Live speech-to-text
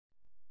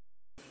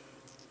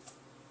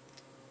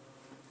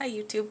Hi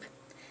YouTube.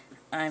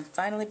 I'm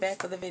finally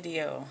back with a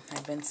video.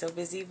 I've been so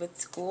busy with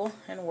school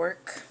and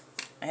work.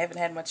 I haven't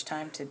had much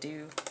time to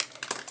do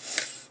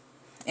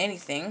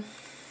anything,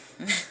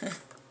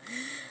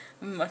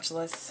 much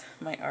less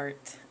my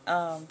art.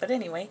 But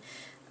anyway,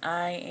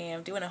 I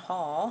am doing a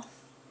haul.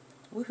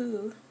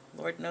 Woohoo!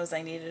 Lord knows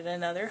I needed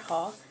another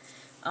haul.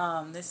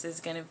 This is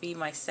going to be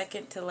my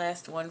second to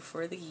last one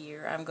for the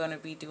year. I'm going to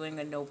be doing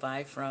a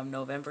no-buy from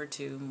November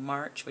to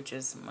March, which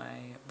is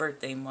my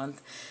birthday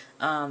month.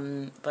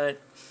 But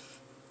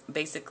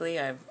basically,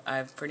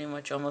 I've pretty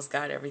much almost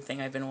got everything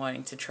I've been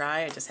wanting to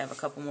try. I just have a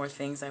couple more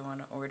things I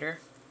want to order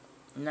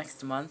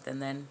next month, and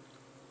then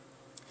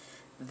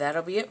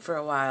that'll be it for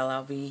a while.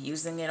 I'll be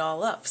using it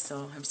all up,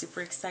 so I'm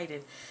super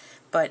excited.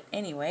 But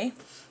anyway,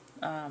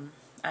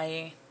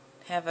 I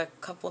have a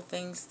couple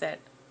things that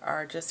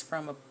are just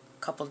from a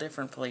couple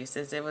different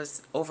places. It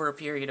was over a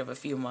period of a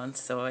few months,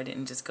 so I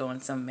didn't just go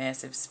on some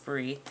massive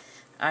spree.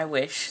 I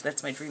wish.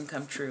 That's my dream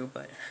come true,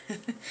 but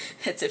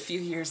it's a few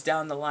years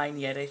down the line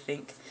yet, I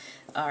think.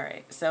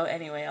 Alright, so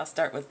anyway, I'll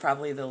start with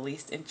probably the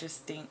least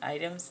interesting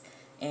items,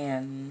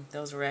 and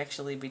those were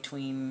actually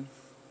between,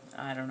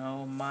 I don't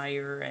know,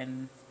 Meyer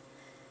and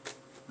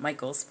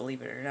Michael's,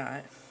 believe it or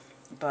not.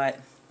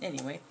 But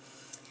anyway,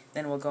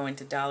 then we'll go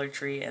into Dollar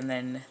Tree and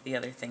then the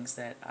other things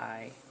that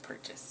I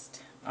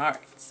purchased.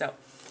 Alright, so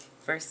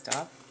first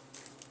off,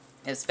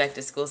 it's back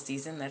to school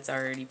season. That's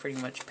already pretty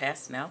much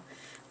past now.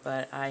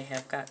 But I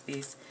have got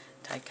these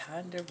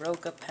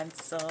Ticonderoga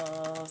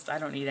pencils. I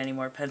don't need any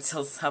more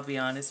pencils, I'll be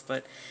honest,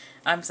 but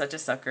I'm such a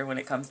sucker when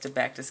it comes to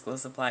back to school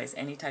supplies.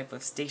 Any type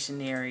of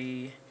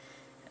stationery,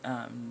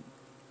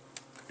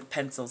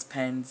 pencils,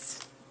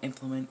 pens,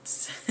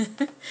 implements,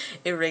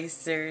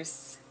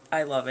 erasers.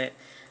 I love it.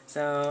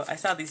 So I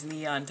saw these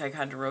neon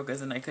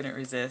Ticonderogas and I couldn't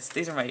resist.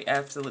 These are my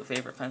absolute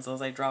favorite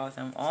pencils. I draw with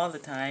them all the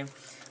time.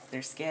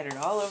 They're scattered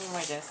all over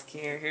my desk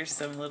here. Here's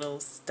some little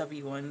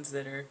stubby ones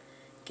that are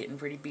getting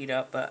pretty beat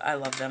up, but I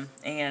love them.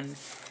 And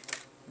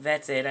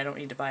that's it. I don't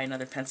need to buy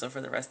another pencil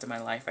for the rest of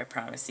my life, I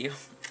promise you.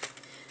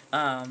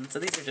 So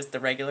these are just the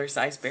regular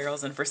size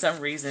barrels, and for some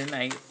reason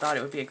I thought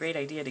it would be a great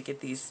idea to get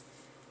these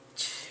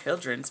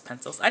children's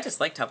pencils. I just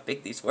liked how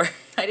big these were.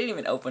 I didn't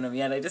even open them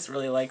yet. I just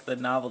really like the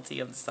novelty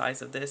of the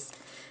size of this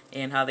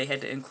and how they had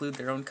to include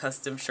their own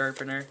custom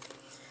sharpener.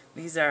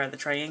 These are the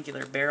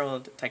triangular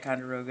barreled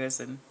Ticonderogas,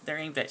 and they're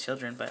aimed at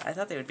children, but I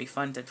thought they would be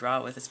fun to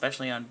draw with,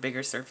 especially on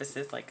bigger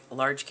surfaces like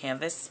large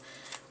canvas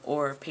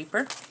or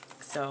paper.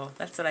 So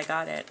that's what I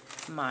got at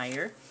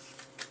Meyer.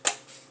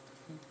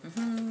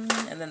 And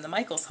then the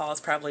Michaels haul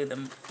is probably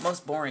the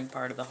most boring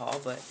part of the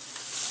haul, but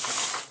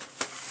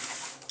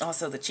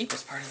also the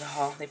cheapest part of the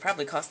haul. They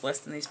probably cost less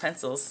than these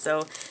pencils.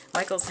 So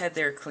Michaels had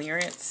their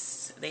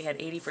clearance. They had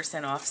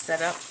 80% off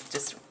set up,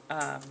 just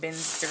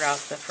bins throughout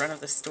the front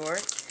of the store.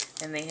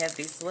 And they have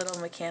these little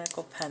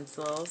mechanical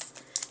pencils.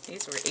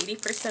 These were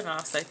 80%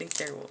 off, so I think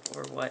they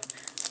were what?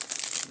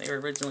 They were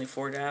originally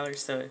 $4,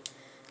 so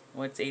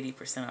what's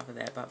 80% off of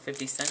that? About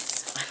 50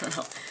 cents? I don't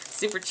know.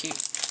 Super cheap.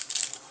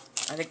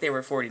 I think they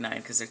were $49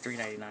 because they're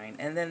 $3.99.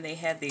 And then they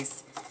had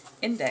these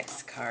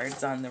index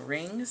cards on the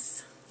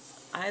rings.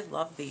 I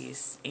love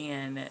these,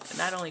 and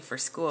not only for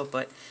school,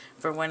 but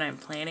for when I'm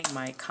planning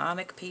my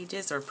comic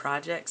pages or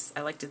projects.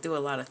 I like to do a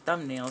lot of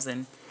thumbnails,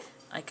 and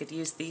I could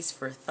use these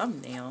for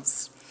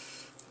thumbnails.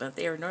 But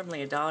they were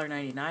normally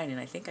 $1.99, and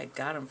I think I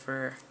got them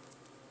for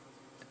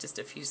just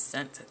a few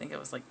cents. I think it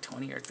was like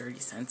 20 or 30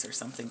 cents or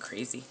something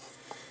crazy.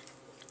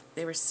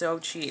 They were so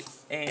cheap,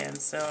 and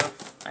so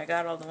I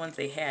got all the ones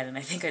they had, and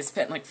I think I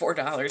spent like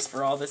 $4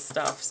 for all this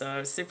stuff, so I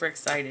was super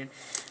excited.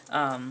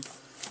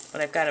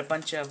 But I've got a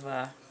bunch of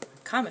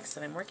comics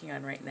that I'm working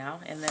on right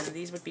now, and then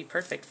these would be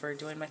perfect for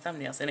doing my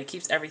thumbnails, and it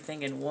keeps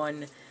everything in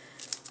one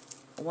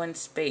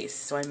space.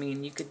 So I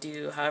mean, you could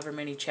do however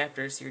many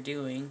chapters you're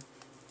doing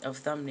of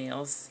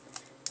thumbnails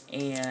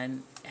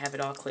and have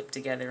it all clipped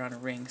together on a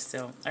ring.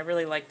 So I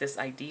really like this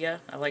idea.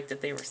 I like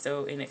that they were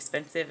so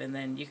inexpensive, and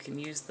then you can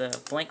use the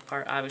blank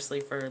part obviously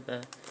for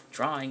the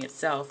drawing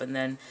itself, and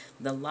then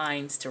the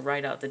lines to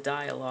write out the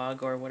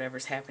dialogue or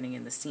whatever's happening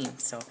in the scene.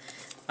 So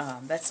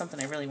that's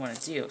something I really want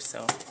to do,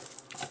 so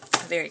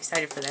I'm very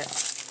excited for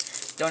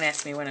that. Don't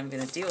ask me when I'm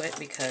going to do it,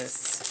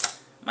 because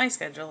my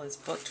schedule is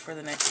booked for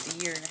the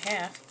next year and a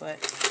half, but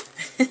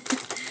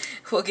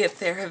we'll get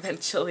there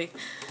eventually.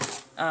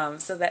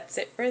 So that's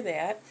it for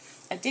that.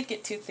 I did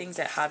get two things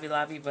at Hobby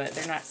Lobby, but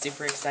they're not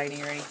super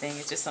exciting or anything.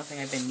 It's just something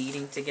I've been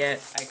needing to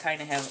get. I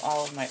kind of have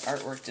all of my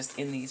artwork just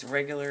in these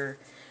regular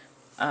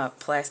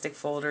plastic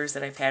folders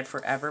that I've had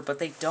forever, but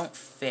they don't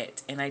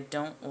fit, and I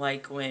don't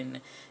like when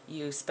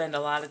you spend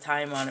a lot of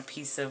time on a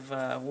piece of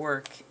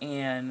work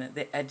and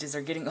the edges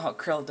are getting all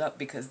curled up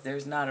because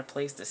there's not a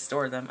place to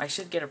store them. I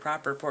should get a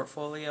proper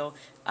portfolio.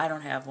 I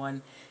don't have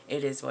one.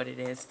 It is what it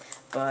is.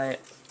 But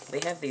they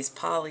have these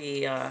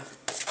poly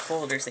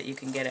folders that you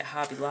can get at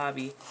Hobby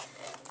Lobby,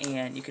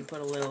 and you can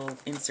put a little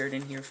insert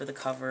in here for the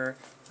cover.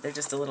 They're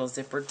just a little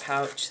zippered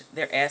pouch.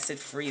 They're acid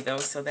free though,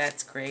 so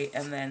that's great.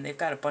 And then they've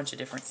got a bunch of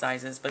different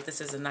sizes, but this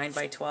is a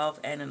 9x12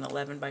 and an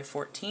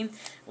 11x14,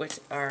 which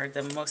are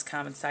the most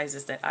common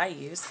sizes that I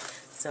use.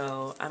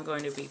 So I'm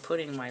going to be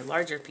putting my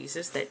larger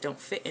pieces that don't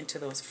fit into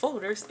those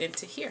folders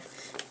into here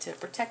to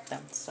protect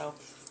them. So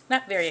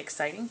not very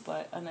exciting,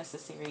 but a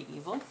necessary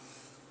evil.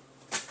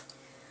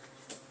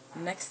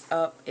 Next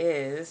up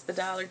is the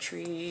Dollar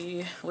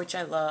Tree, which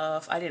I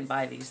love. I didn't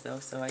buy these though,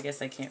 so I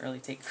guess I can't really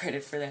take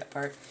credit for that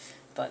part.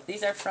 But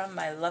these are from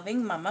my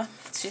loving mama.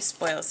 She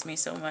spoils me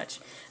so much.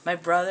 My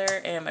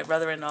brother and my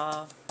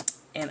brother-in-law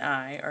and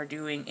I are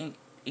doing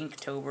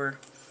Inktober.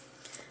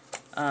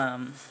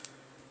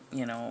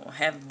 You know,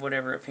 have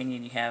whatever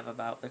opinion you have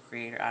about the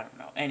creator. I don't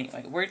know.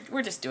 Anyway,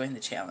 we're just doing the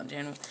challenge,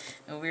 and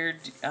we're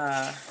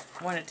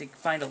wanted to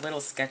find a little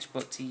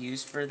sketchbook to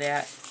use for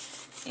that.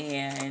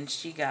 And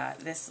she got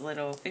this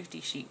little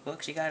 50-sheet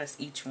book. She got us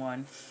each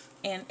one.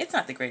 And it's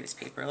not the greatest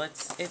paper.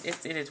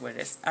 It is what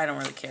it is. I don't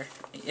really care.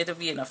 It'll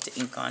be enough to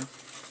ink on.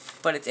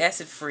 But it's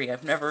acid free.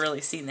 I've never really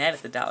seen that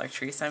at the Dollar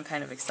Tree, so I'm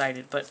kind of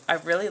excited. But I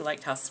really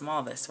liked how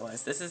small this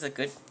was. This is a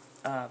good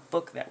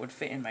book that would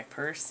fit in my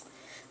purse,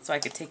 so I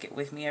could take it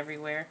with me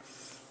everywhere.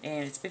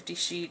 And it's 50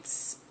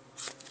 sheets.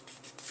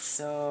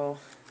 So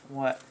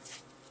what?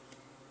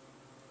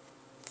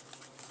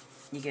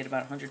 You get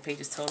about 100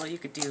 pages total. You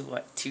could do,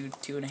 what,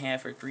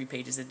 2.5 or 3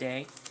 pages a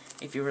day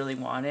if you really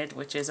wanted,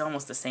 which is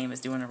almost the same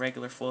as doing a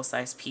regular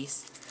full-size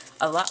piece.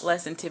 A lot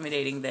less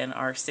intimidating than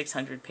our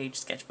 600-page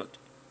sketchbook.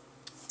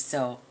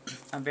 So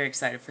I'm very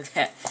excited for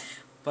that.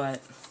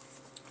 But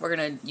we're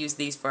going to use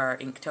these for our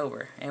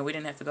Inktober. And we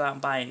didn't have to go out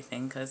and buy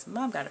anything because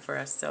Mom got it for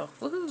us. So,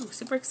 woohoo,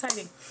 super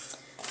exciting.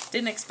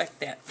 Didn't expect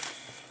that.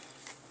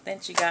 Then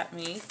she got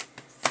me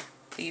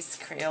these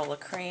Crayola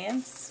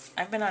crayons.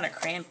 I've been on a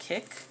crayon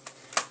kick.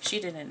 She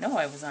didn't know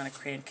I was on a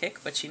crayon kick,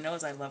 but she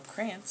knows I love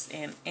crayons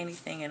and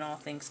anything and all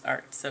things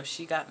art. So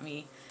she got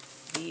me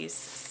these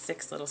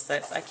 6 little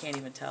sets. I can't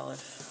even tell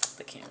if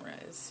the camera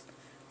is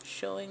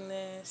showing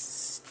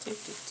this.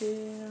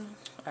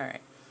 Alright.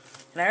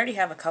 And I already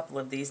have a couple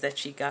of these that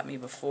she got me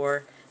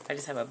before. I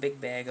just have a big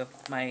bag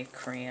of my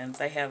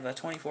crayons. I have a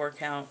 24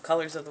 count,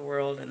 Colors of the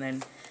World, and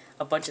then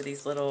a bunch of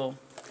these little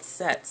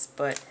sets,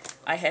 but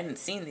I hadn't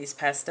seen these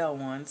pastel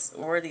ones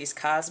or these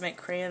cosmic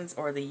crayons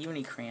or the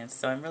uni crayons,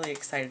 so I'm really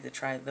excited to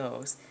try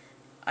those.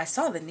 I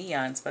saw the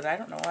neons, but I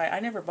don't know why. I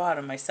never bought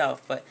them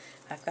myself, but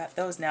I've got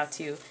those now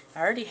too.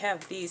 I already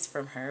have these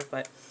from her,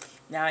 but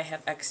now I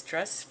have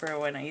extras for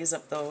when I use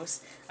up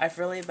those. I've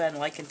really been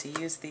liking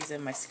to use these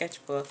in my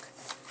sketchbook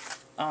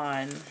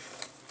on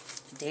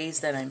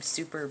days that I'm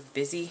super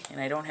busy and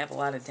I don't have a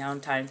lot of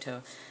downtime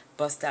to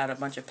bust out a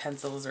bunch of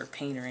pencils or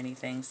paint or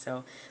anything.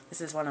 So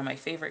this is one of my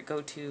favorite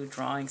go-to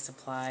drawing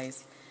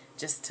supplies,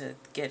 just to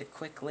get a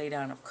quick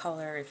laydown of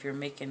color. If you're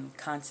making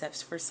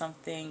concepts for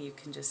something, you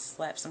can just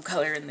slap some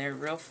color in there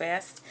real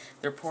fast.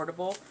 They're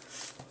portable,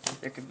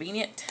 they're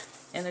convenient,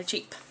 and they're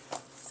cheap.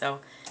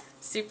 So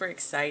super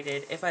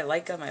excited. If I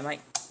like them, I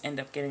might end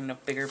up getting the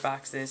bigger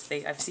boxes.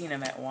 I've seen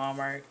them at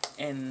Walmart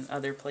and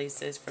other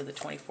places for the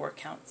 24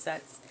 count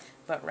sets,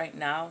 but right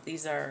now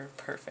these are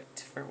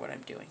perfect for what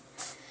I'm doing.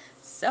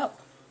 So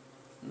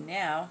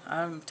now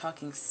I'm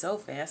talking so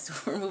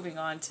fast, we're moving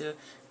on to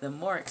the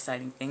more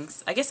exciting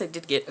things. I guess I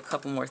did get a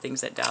couple more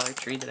things at Dollar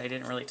Tree that I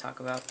didn't really talk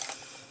about.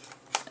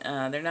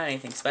 They're not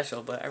anything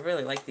special, but I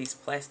really like these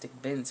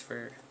plastic bins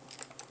for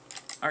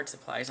art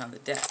supplies on the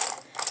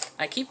desk.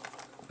 I keep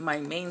my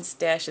main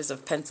stashes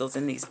of pencils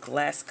in these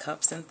glass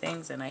cups and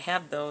things, and I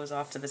have those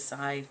off to the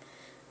side,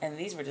 and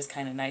these were just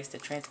kind of nice to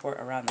transport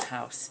around the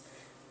house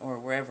or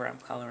wherever I'm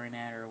coloring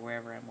at or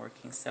wherever I'm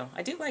working. So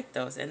I do like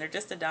those, and they're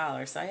just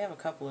 $1, so I have a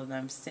couple of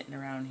them sitting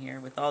around here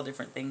with all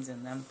different things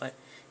in them. But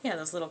yeah,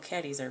 those little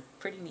caddies are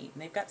pretty neat,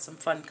 and they've got some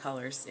fun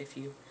colors if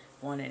you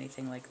want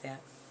anything like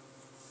that.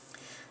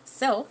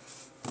 So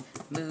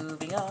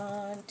moving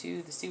on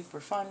to the super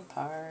fun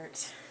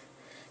part.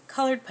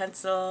 Colored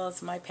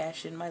pencils, my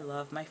passion, my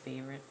love, my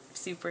favorite.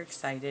 Super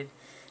excited.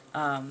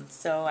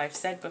 So I've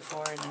said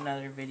before in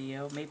another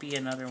video, maybe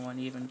another one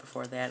even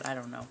before that, I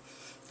don't know.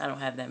 I don't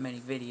have that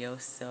many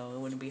videos, so it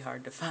wouldn't be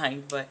hard to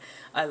find, but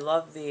I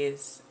love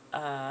these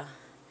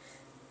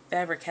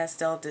Faber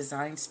Castell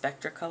Design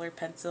Spectra Color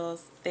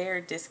pencils.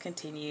 They're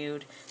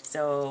discontinued,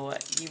 so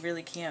you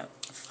really can't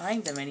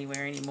find them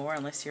anywhere anymore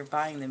unless you're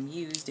buying them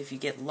used, if you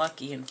get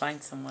lucky and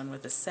find someone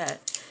with a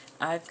set.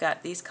 I've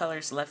got these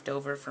colors left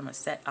over from a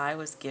set I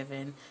was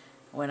given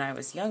when I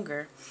was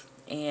younger,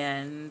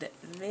 and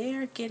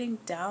they're getting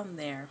down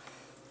there,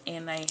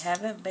 and I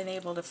haven't been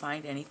able to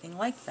find anything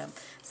like them.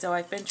 So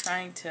I've been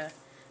trying to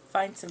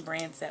find some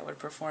brands that would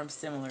perform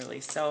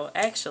similarly. So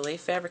actually,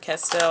 Faber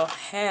Castell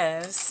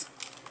has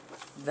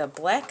the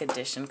black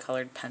edition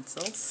colored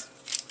pencils.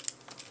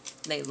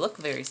 They look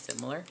very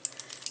similar.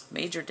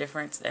 Major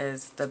difference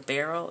is the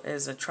barrel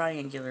is a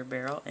triangular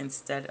barrel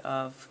instead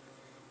of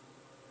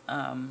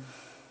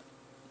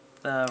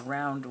the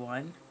round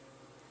one.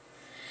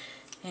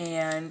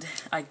 And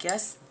I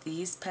guess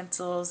these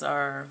pencils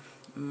are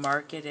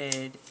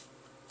marketed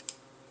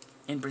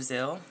in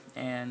Brazil,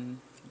 and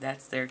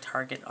that's their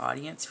target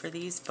audience for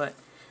these, but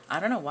I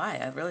don't know why.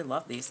 I really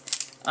love these.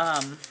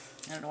 I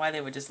don't know why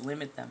they would just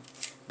limit them.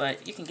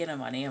 But you can get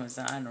them on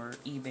Amazon or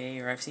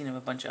eBay, or I've seen them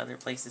a bunch of other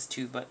places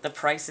too, but the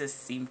prices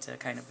seem to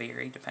kind of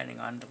vary depending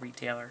on the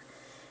retailer.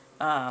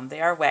 They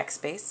are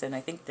wax-based, and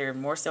I think they're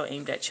more so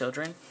aimed at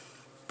children,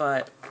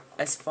 but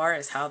as far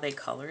as how they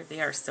color,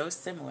 they are so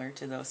similar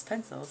to those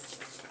pencils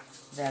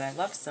that I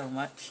love so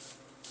much.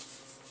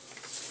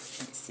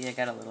 Let me see, I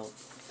got a little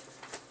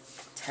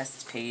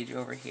test page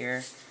over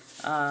here.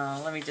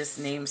 Let me just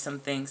name some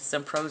things,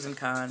 some pros and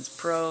cons.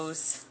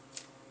 Pros,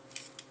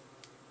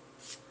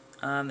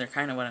 they're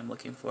kind of what I'm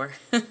looking for.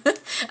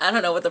 I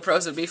don't know what the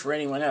pros would be for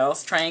anyone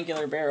else.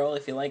 Triangular barrel,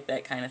 if you like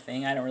that kind of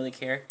thing. I don't really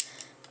care.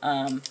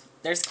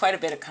 There's quite a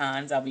bit of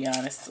cons, I'll be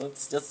honest.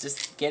 Let's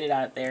just get it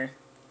out there.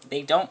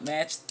 They don't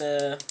match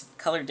the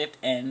color dipped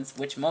ends,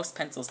 which most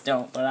pencils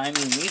don't, but I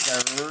mean, these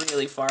are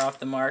really far off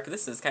the mark.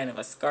 This is kind of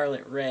a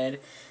scarlet red,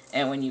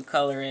 and when you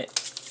color it,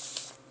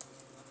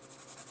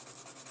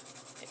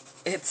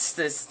 it's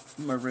this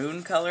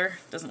maroon color.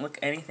 Doesn't look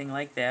anything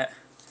like that.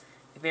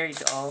 Very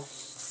dull.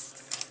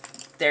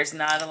 There's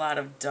not a lot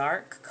of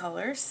dark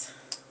colors.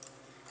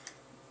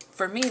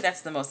 For me,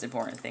 that's the most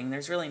important thing.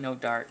 There's really no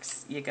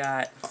darks. You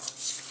got,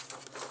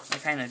 I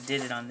kind of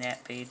did it on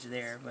that page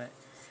there, but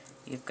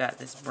you've got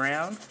this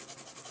brown.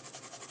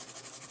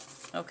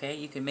 Okay,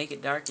 you can make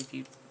it dark if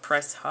you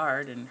press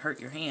hard and hurt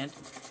your hand.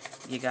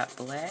 You got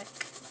black.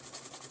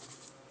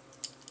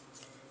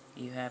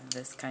 You have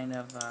this kind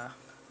of,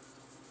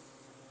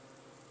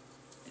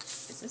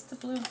 is this the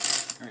blue? Or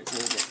is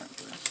it a different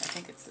blue? I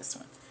think it's this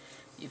one.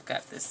 You've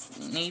got this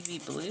navy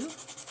blue.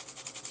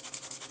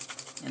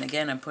 And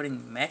again, I'm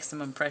putting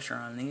maximum pressure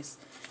on these.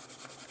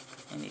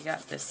 And you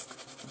got this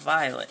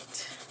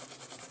violet.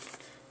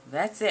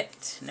 That's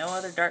it. No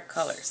other dark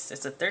colors.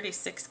 It's a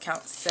 36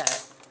 count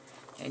set.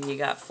 And you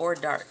got 4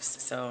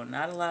 darks. So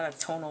not a lot of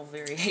tonal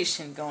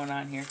variation going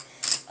on here.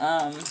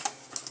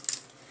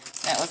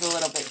 That was a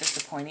little bit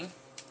disappointing.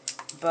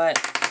 But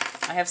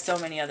I have so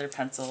many other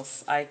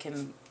pencils. I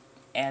can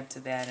add to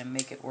that and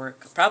make it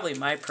work. Probably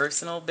my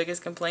personal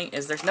biggest complaint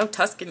is there's no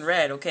Tuscan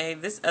red, okay?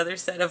 This other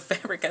set of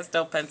Faber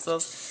Castell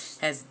pencils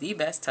has the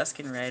best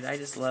Tuscan red. I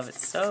just love it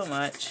so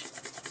much.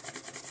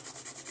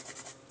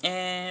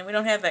 And we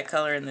don't have that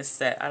color in this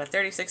set. Out of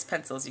 36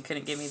 pencils, you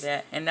couldn't give me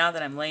that. And now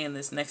that I'm laying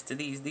this next to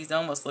these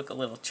almost look a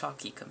little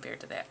chalky compared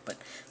to that. But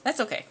that's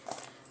okay.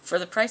 For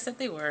the price that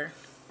they were,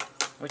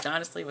 which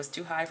honestly was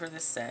too high for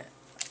this set,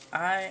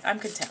 I'm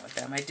content with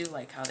them. I do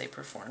like how they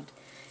performed.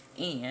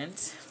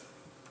 And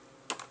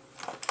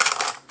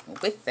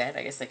with that,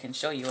 I guess I can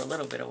show you a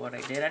little bit of what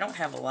I did. I don't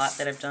have a lot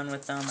that I've done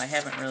with them. I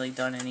haven't really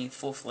done any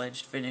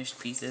full-fledged finished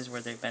pieces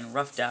where they've been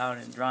roughed out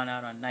and drawn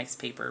out on nice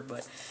paper,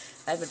 but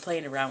I've been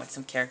playing around with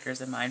some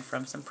characters of mine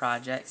from some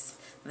projects.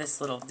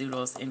 This little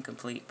doodle is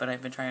incomplete, but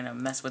I've been trying to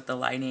mess with the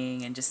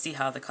lighting and just see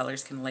how the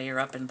colors can layer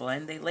up and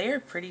blend. They layer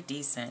pretty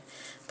decent,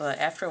 but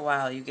after a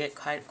while you get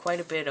quite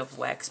a bit of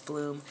wax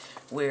bloom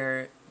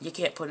where you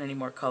can't put any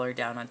more color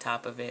down on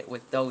top of it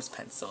with those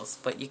pencils,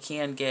 but you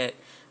can get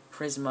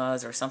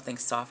Prismas or something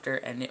softer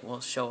and it will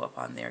show up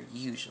on there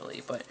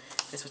usually. But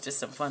this was just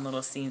some fun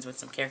little scenes with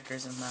some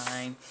characters in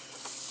mind.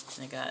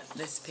 I got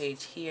this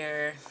page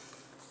here.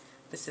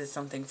 This is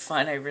something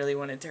fun I really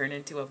want to turn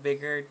into a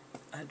bigger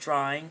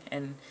drawing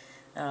and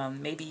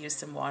maybe use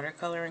some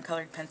watercolor and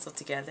colored pencil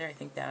together. I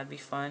think that would be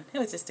fun. It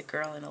was just a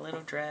girl in a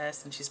little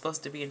dress and she's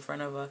supposed to be in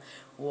front of a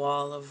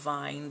wall of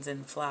vines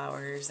and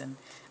flowers, and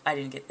I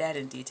didn't get that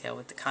in detail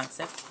with the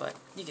concept, but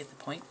you get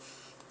the point.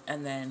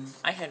 And then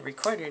I had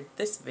recorded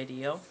this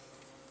video.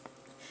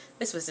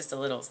 This was just a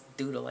little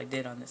doodle I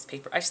did on this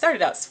paper. I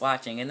started out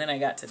swatching and then I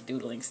got to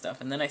doodling stuff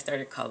and then I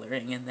started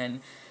coloring and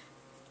then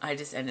I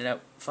just ended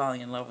up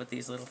falling in love with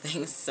these little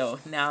things. So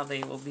now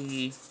they will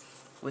be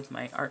with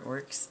my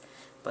artworks.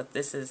 But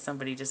this is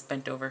somebody just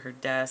bent over her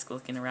desk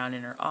looking around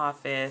in her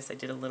office. I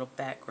did a little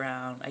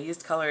background. I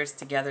used colors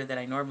together that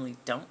I normally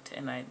don't,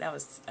 and that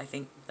was, I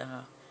think,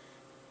 the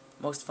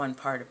most fun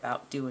part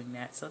about doing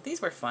that. So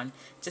these were fun,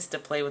 just to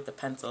play with the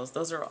pencils.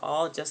 Those are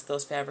all just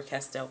those Faber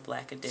Castell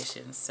black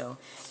editions, so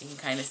you can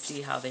kind of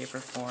see how they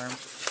perform.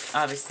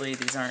 Obviously,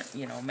 these aren't,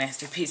 you know,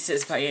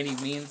 masterpieces by any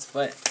means,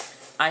 but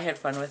I had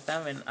fun with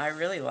them, and I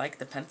really like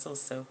the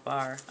pencils so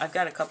far. I've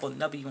got a couple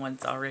nubby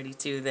ones already,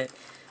 too, that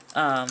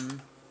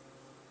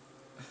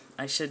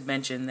I should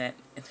mention that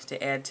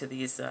to add to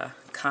these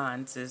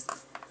cons is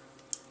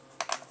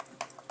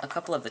a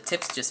couple of the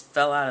tips just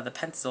fell out of the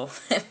pencil.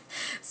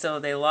 So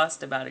they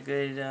lost about a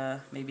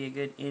good, maybe a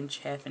good inch,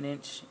 half an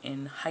inch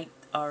in height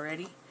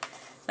already.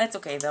 That's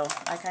okay though.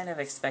 I kind of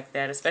expect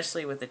that,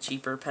 especially with a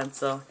cheaper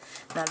pencil.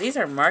 Now these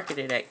are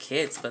marketed at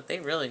kids, but they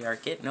really are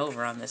getting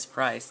over on this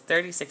price.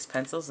 36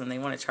 pencils and they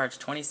want to charge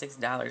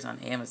 $26 on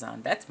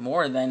Amazon. That's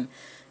more than,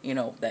 you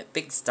know, that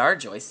big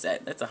Starjoy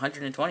set. That's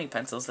 120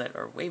 pencils that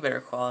are way better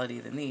quality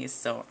than these.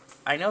 So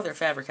I know they're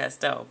Faber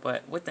Castell,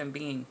 but with them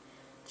being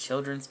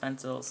children's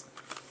pencils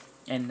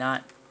and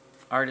not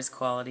artist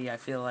quality. I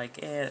feel like,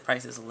 the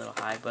price is a little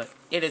high, but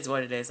it is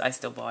what it is. I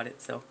still bought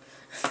it, so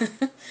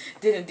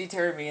didn't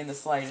deter me in the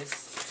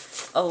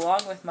slightest.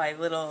 Along with my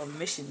little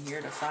mission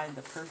here to find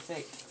the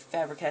perfect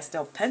Faber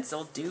Castell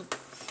pencil dupe,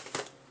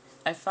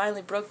 I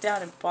finally broke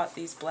down and bought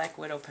these Black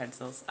Widow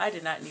pencils. I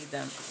did not need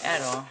them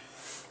at all.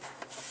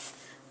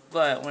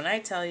 But when I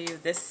tell you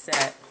this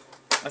set,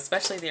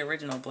 especially the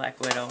original Black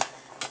Widow,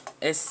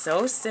 is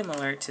so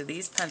similar to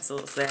these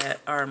pencils that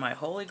are my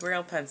holy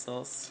grail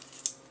pencils.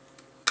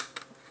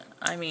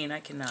 I mean, I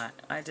cannot.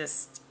 I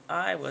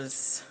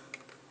was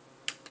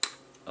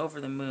over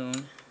the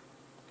moon.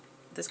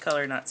 This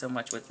color, not so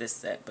much with this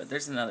set, but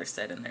there's another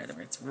set in there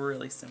where it's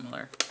really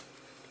similar.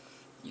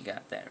 You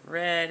got that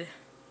red.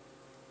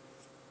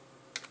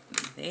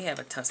 They have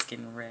a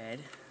Tuscan red,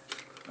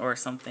 or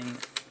something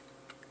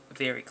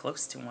very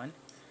close to one.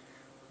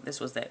 This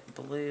was that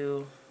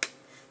blue.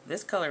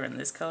 This color and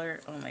this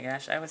color, oh my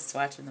gosh, I was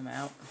swatching them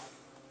out.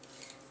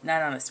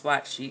 Not on a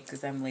swatch sheet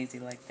because I'm lazy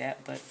like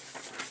that, but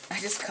I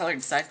just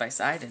colored side by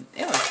side and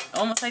it was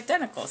almost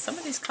identical. Some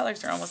of these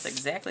colors are almost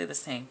exactly the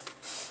same,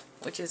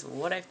 which is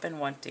what I've been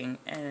wanting,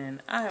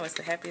 and I was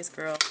the happiest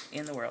girl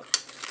in the world.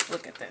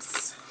 Look at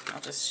this.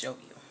 I'll just show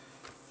you.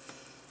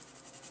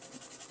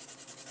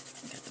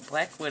 Got the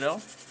Black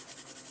Widow,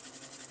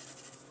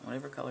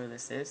 whatever color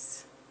this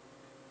is,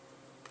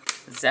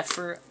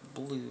 Zephyr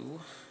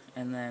Blue,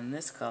 and then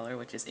this color,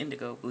 which is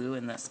Indigo Blue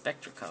in the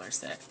Spectra color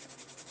set.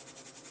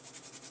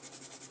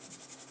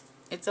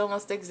 It's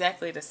almost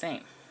exactly the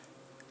same.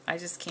 I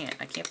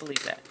can't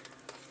believe that.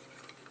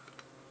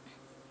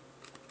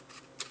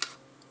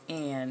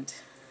 And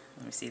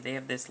let me see, they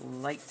have this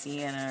light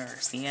sienna or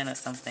sienna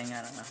something,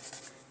 I don't know.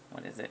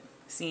 What is it?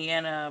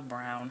 Sienna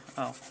brown.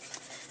 Oh,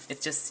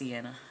 it's just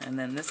sienna. And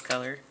then this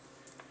color,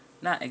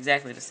 not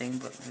exactly the same,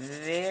 but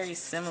very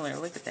similar.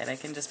 Look at that. I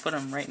can just put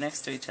them right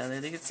next to each other.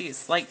 You can see a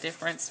slight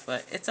difference,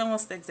 but it's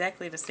almost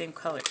exactly the same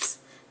colors.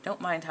 Don't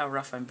mind how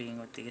rough I'm being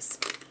with these.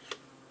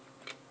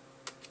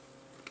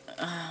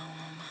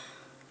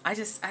 I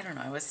don't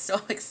know. I was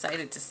so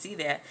excited to see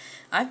that.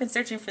 I've been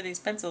searching for these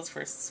pencils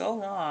for so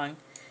long,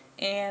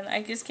 and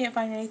I just can't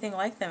find anything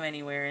like them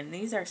anywhere. And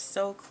these are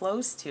so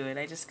close to it.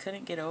 I just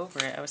couldn't get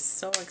over it. I was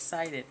so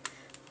excited.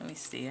 Let me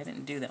see. I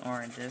didn't do the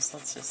oranges.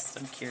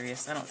 I'm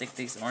curious. I don't think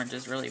these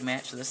oranges really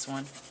match this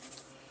one.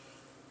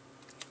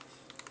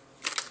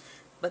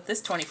 But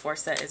this 24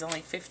 set is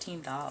only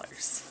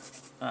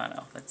 $15. Oh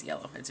no, that's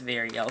yellow. It's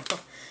very yellow.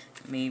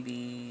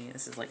 Maybe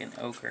this is like an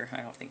ochre. I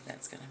don't think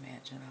that's going to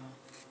match at all.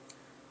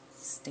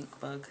 Stink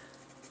bug.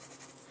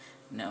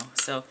 No.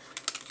 So,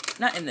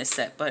 not in this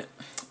set, but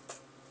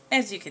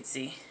as you can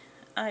see,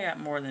 I got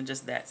more than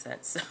just that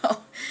set. So,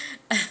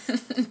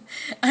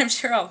 I'm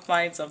sure I'll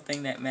find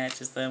something that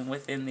matches them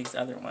within these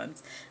other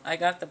ones. I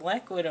got the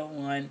Black Widow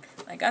one,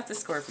 I got the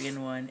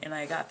Scorpion one, and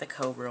I got the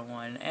Cobra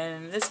one.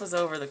 And this was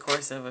over the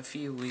course of a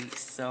few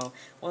weeks, so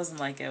it wasn't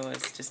like it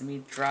was just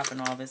me dropping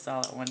all this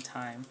all at one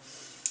time.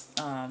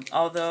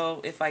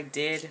 Although, if I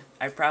did,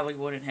 I probably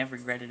wouldn't have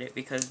regretted it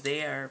because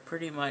they are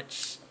pretty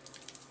much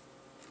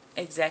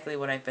exactly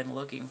what I've been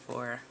looking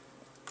for.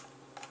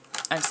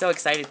 I'm so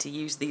excited to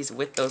use these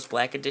with those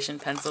Black Edition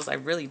pencils. I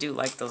really do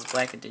like those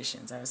Black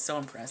Editions. I was so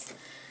impressed.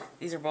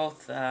 These are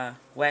both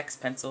wax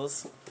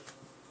pencils.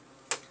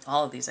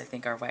 All of these, I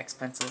think, are wax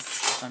pencils,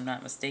 if I'm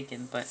not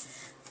mistaken. But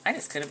I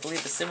just couldn't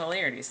believe the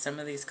similarities, some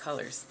of these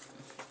colors.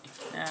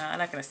 I'm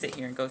not going to sit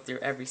here and go through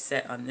every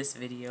set on this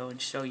video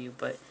and show you,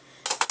 but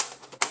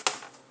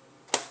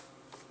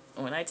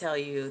when I tell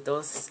you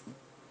those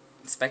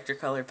Spectra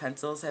color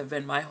pencils have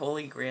been my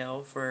holy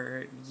grail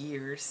for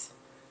years,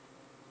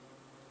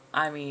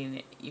 I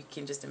mean, you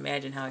can just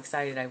imagine how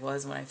excited I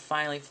was when I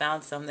finally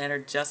found some that are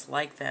just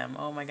like them.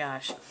 Oh my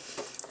gosh.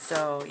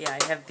 So yeah,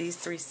 I have these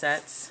 3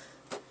 sets,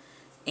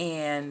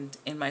 and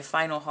in my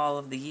final haul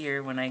of the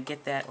year, when I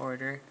get that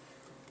order,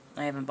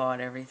 I haven't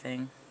bought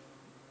everything,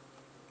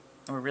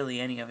 or really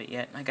any of it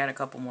yet. I got a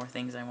couple more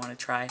things I want to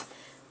try.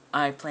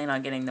 I plan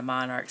on getting the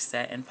Monarch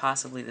set and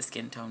possibly the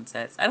skin tone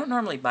sets. I don't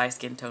normally buy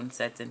skin tone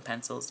sets in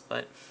pencils,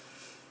 but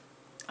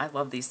I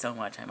love these so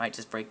much I might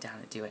just break down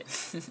and do it.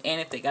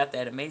 And if they got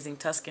that amazing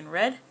Tuscan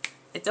red,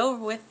 it's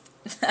over with.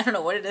 I don't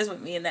know what it is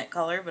with me in that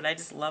color, but I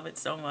just love it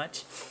so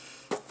much.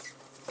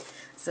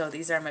 So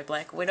these are my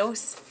Black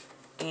Widows,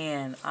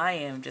 and I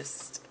am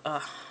just,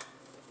 I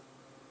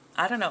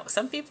don't know.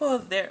 Some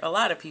people, a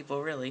lot of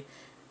people really,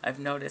 I've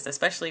noticed,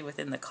 especially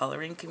within the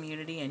coloring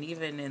community and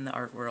even in the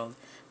art world,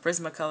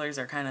 Prismacolors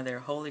are kind of their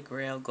holy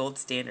grail, gold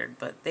standard,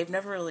 but they've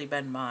never really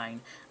been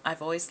mine.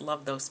 I've always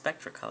loved those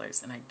Spectra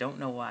colors, and I don't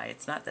know why.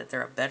 It's not that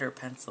they're a better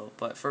pencil,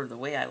 but for the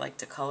way I like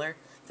to color,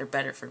 they're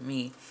better for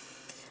me.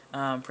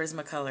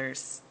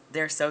 Prismacolors,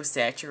 they're so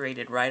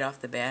saturated right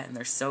off the bat, and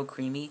they're so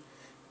creamy.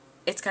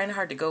 It's kind of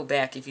hard to go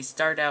back. If you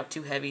start out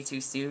too heavy too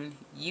soon,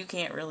 you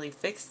can't really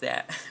fix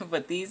that.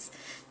 But these,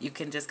 you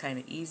can just kind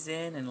of ease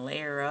in and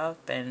layer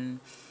up, and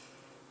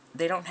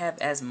they don't have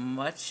as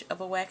much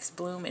of a wax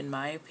bloom, in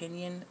my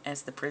opinion,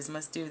 as the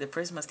Prismas do. The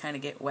Prismas kind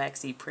of get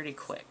waxy pretty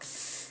quick.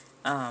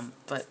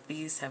 But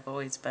these have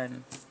always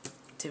been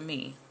to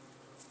me,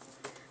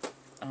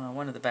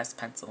 one of the best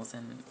pencils,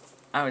 and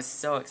I was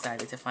so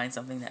excited to find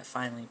something that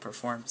finally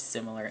performed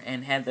similar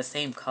and had the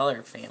same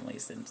color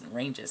families and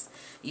ranges.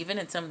 Even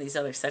in some of these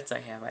other sets I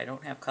have, I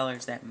don't have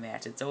colors that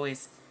match. It's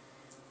always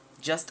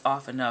just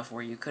off enough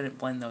where you couldn't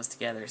blend those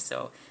together.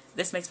 So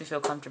this makes me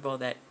feel comfortable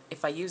that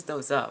if I use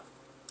those up,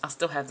 I'll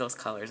still have those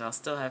colors. I'll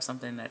still have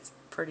something that's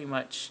pretty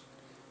much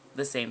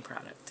the same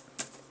product.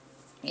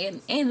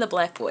 And the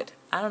black wood.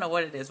 I don't know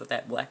what it is with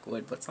that black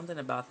wood, but something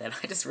about that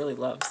I just really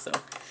love. So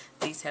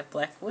these have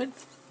black wood.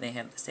 They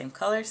have the same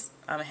colors.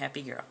 I'm a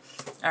happy girl.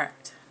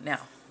 Alright,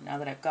 now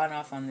that I've gone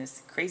off on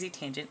this crazy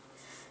tangent,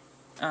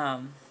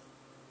 I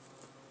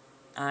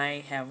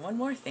have one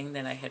more thing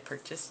that I had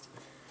purchased.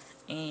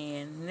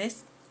 And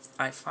this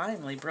I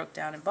finally broke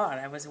down and bought.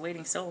 I was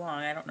waiting so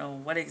long, I don't know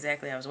what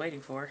exactly I was waiting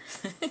for.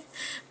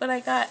 But I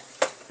got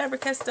Faber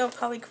Castell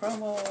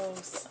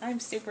Polychromos. I'm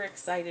super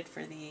excited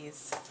for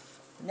these.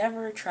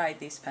 Never tried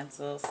these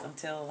pencils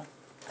until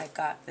I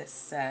got this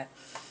set.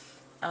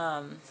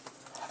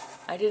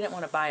 I didn't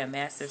want to buy a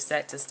massive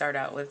set to start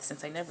out with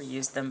since I never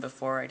used them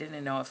before. I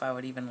didn't know if I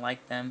would even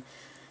like them.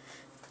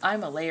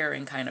 I'm a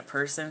layering kind of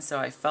person, so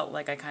I felt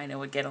like I kind of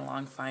would get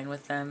along fine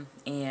with them,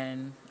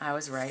 and I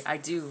was right. I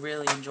do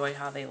really enjoy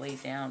how they lay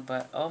down,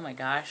 but oh my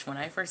gosh, when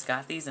I first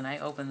got these and I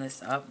opened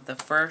this up, the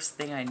first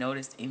thing I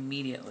noticed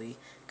immediately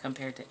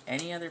compared to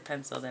any other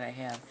pencil that I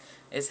have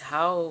is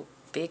how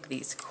big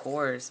these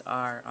cores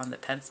are on the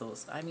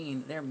pencils. I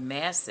mean, they're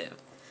massive.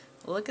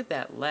 Look at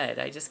that lead.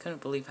 I just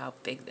couldn't believe how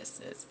big this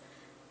is.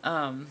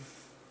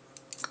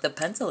 The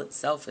pencil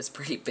itself is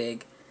pretty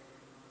big.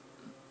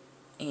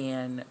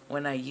 And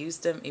when I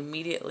used them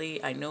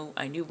immediately, I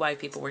knew why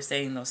people were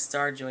saying those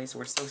star joys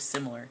were so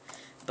similar.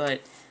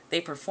 But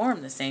they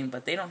perform the same,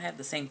 but they don't have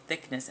the same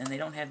thickness, and they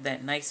don't have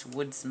that nice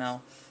wood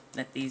smell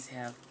that these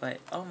have. But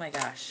oh my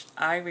gosh,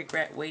 I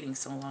regret waiting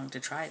so long to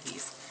try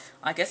these.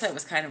 I guess I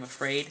was kind of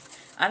afraid.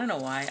 I don't know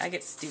why. I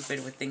get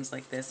stupid with things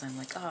like this. I'm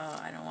like,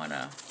 oh, I don't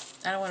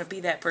wanna be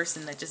that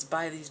person that just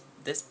buy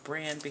this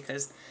brand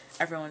because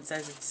everyone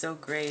says it's so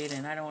great,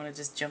 and I don't want to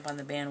just jump on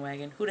the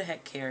bandwagon. Who the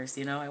heck cares,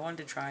 you know? I wanted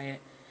to try it.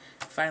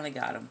 Finally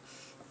got them.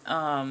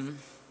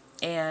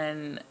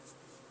 And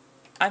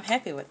I'm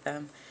happy with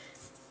them.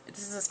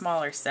 This is a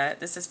smaller set.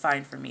 This is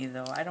fine for me,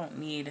 though. I don't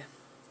need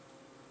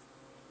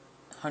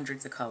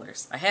hundreds of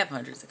colors. I have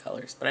hundreds of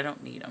colors, but I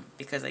don't need them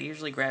because I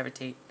usually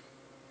gravitate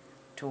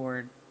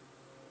toward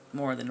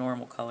more of the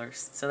normal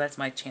colors. So that's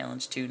my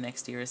challenge too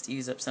next year, is to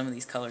use up some of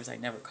these colors I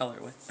never color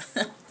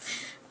with.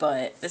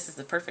 But this is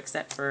the perfect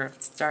set for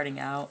starting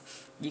out.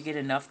 You get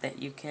enough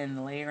that you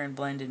can layer and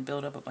blend and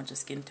build up a bunch of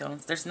skin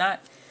tones. There's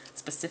not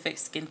specific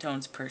skin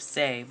tones per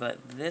se, but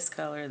this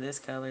color, this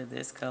color,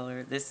 this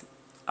color, this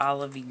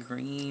olivey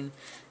green,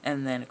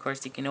 and then of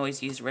course you can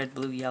always use red,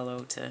 blue,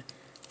 yellow to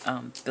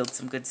build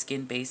some good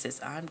skin bases.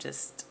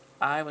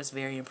 I was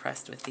very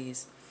impressed with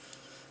these,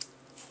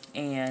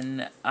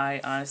 and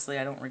I honestly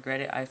don't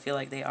regret it. I feel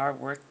like they are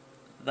worth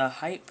the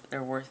hype.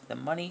 They're worth the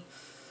money.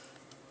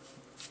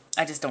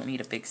 I just don't need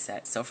a big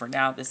set, so for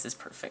now this is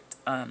perfect.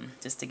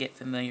 Just to get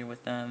familiar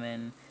with them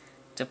and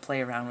to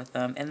play around with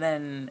them. And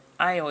then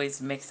I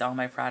always mix all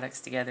my products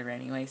together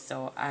anyway,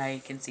 so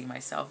I can see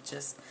myself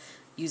just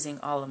using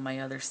all of my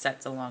other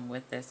sets along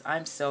with this.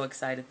 I'm so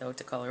excited though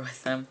to color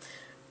with them,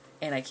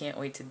 and I can't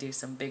wait to do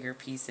some bigger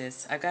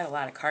pieces. I've got a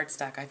lot of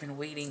cardstock. I've been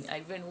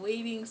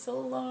waiting so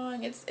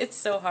long. It's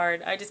so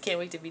hard. I just can't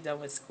wait to be done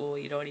with school.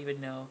 You don't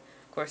even know.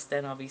 Of course,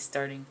 then I'll be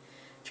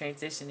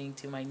transitioning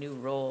to my new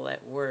role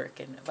at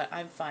work, but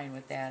I'm fine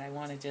with that. I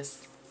want to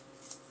just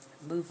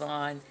move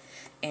on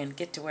and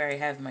get to where I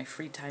have my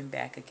free time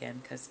back again,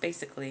 because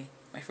basically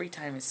my free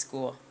time is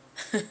school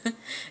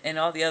and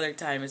all the other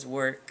time is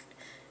work,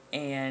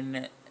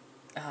 and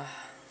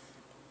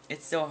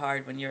it's so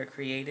hard when you're a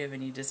creative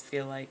and you just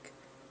feel like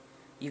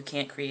you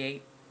can't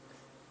create,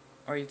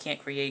 or you can't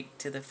create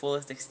to the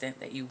fullest extent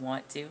that you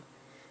want to.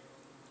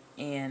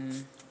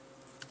 And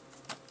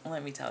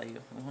let me tell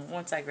you,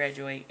 once I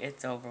graduate,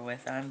 it's over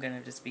with. I'm going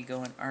to just be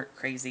going art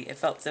crazy. It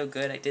felt so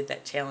good. I did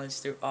that challenge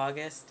through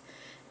August,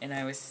 and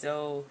I was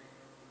so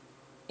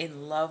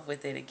in love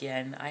with it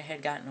again. I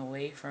had gotten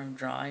away from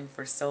drawing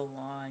for so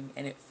long,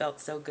 and it felt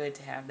so good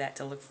to have that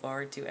to look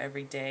forward to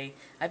every day.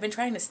 I've been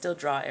trying to still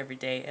draw every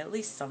day, at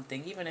least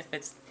something, even if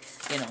it's,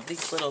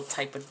 these little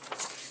type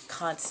of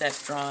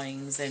concept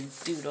drawings and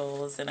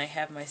doodles, and I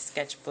have my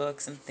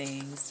sketchbooks and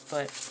things,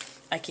 but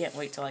I can't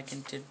wait till I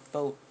can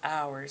devote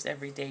hours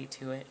every day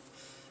to it.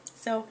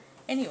 So,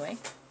 anyway,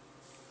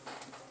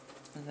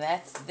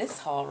 that's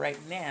this haul right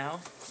now.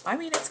 I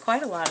mean, it's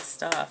quite a lot of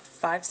stuff.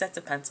 5 sets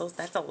of pencils,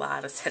 that's a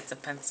lot of sets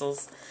of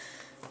pencils.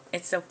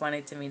 It's so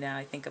funny to me now.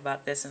 I think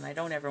about this, and I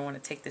don't ever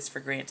want to take this for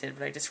granted,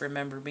 but I just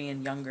remember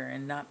being younger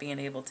and not being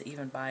able to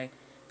even buy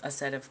a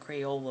set of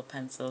Crayola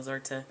pencils, or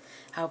to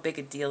how big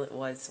a deal it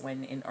was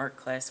when in art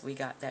class we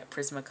got that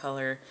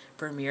Prismacolor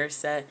Premiere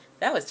set.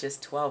 That was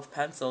just 12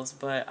 pencils,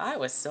 but I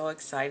was so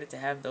excited to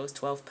have those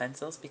 12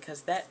 pencils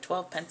because that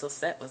 12 pencil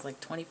set was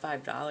like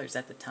 $25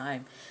 at the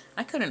time.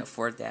 I couldn't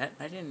afford that.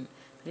 I didn't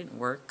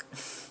work.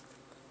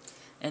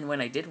 And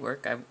when I did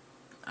work,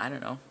 I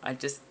don't know,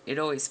 it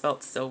always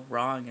felt so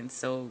wrong and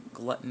so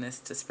gluttonous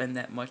to spend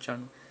that much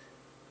on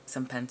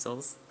some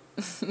pencils.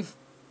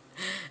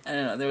 I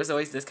don't know, there was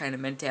always this kind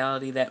of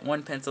mentality that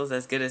one pencil is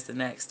as good as the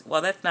next.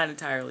 Well, that's not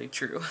entirely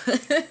true.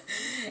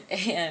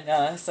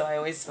 And so I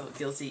always felt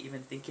guilty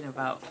even thinking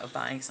about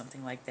buying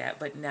something like that.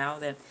 But now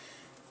that,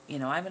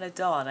 I'm an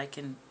adult, I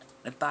can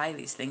buy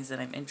these things that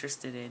I'm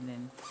interested in,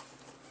 and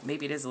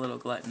maybe it is a little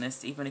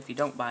gluttonous, even if you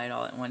don't buy it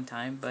all at one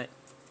time, but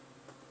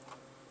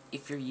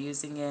if you're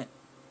using it,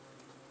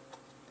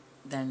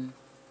 then,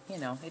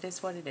 it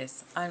is what it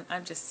is.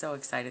 I'm just so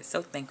excited,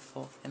 so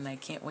thankful, and I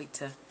can't wait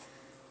to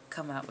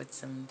come out with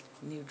some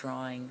new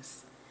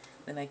drawings.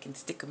 Then I can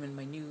stick them in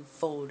my new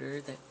folder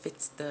that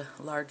fits the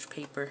large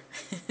paper.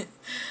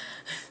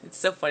 It's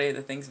so funny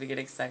the things we get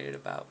excited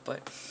about.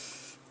 But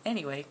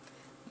anyway,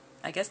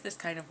 I guess this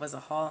kind of was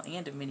a haul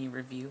and a mini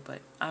review, but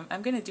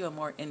I'm going to do a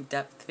more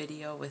in-depth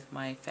video with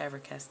my Faber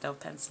Castell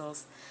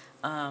pencils.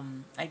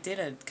 I did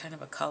a kind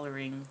of a color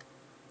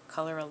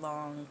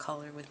along,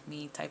 color with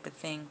me type of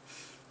thing.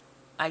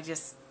 I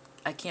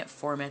can't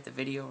format the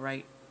video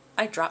right.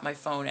 I dropped my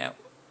phone at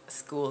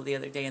school the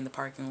other day in the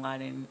parking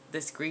lot, and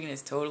the screen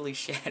is totally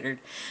shattered,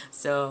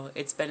 so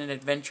it's been an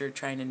adventure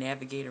trying to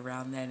navigate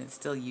around that and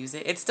still use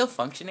it. It's still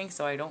functioning,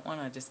 so I don't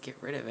want to just get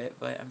rid of it,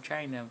 but I'm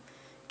trying to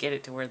get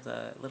it to where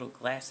the little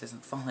glass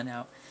isn't falling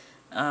out.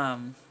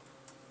 And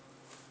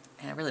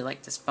I really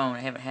like this phone.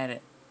 I haven't had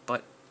it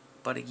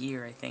but a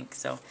year, I think.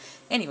 So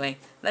anyway,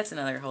 that's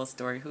another whole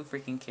story. Who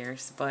freaking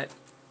cares? But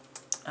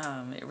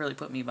it really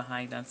put me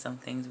behind on some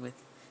things with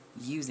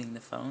using the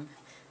phone.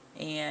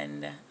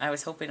 And I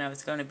was hoping I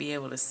was going to be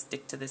able to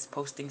stick to this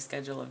posting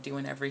schedule of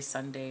doing every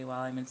Sunday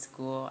while I'm in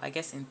school. I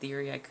guess in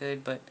theory I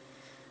could, but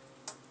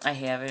I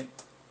haven't.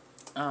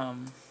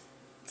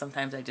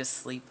 Sometimes I just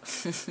sleep.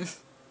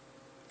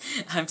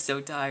 I'm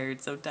so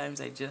tired. Sometimes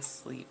I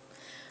just sleep.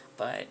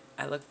 But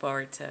I look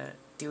forward to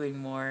doing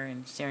more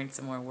and sharing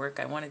some more work.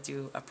 I want to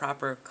do a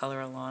proper color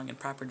along and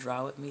proper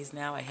draw with me's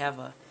now. I have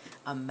a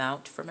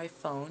mount for my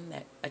phone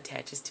that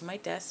attaches to my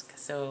desk,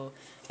 so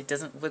it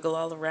doesn't wiggle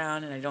all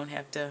around and I don't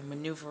have to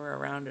maneuver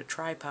around a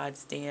tripod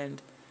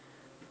stand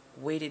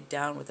weighted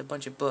down with a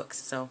bunch of books.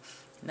 So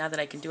now that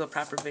I can do a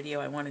proper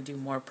video, I want to do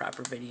more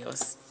proper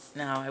videos.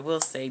 Now, I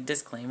will say,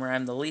 disclaimer,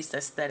 I'm the least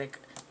aesthetic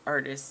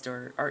artist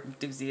or art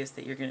enthusiast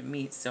that you're going to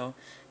meet, so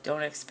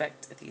don't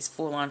expect these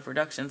full-on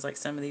productions like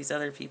some of these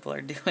other people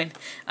are doing.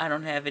 I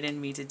don't have it in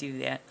me to do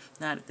that.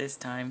 Not at this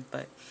time,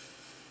 but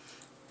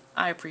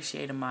I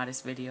appreciate a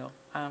modest video.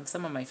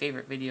 Some of my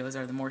favorite videos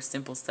are the more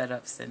simple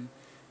setups, and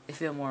they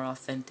feel more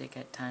authentic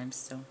at times.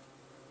 So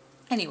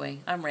anyway,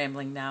 I'm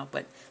rambling now,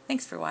 but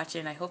thanks for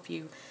watching. I hope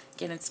you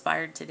get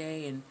inspired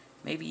today, and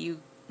maybe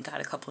you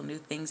got a couple new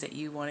things that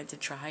you wanted to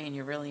try and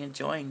you're really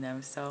enjoying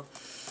them. So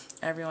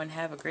everyone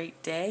have a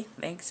great day.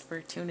 Thanks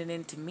for tuning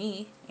in to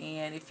me,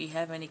 and if you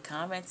have any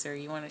comments or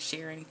you want to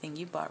share anything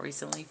you bought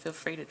recently, feel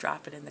free to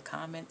drop it in the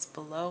comments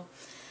below.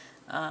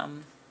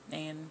 And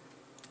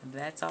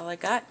that's all I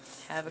got.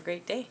 Have a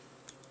great day.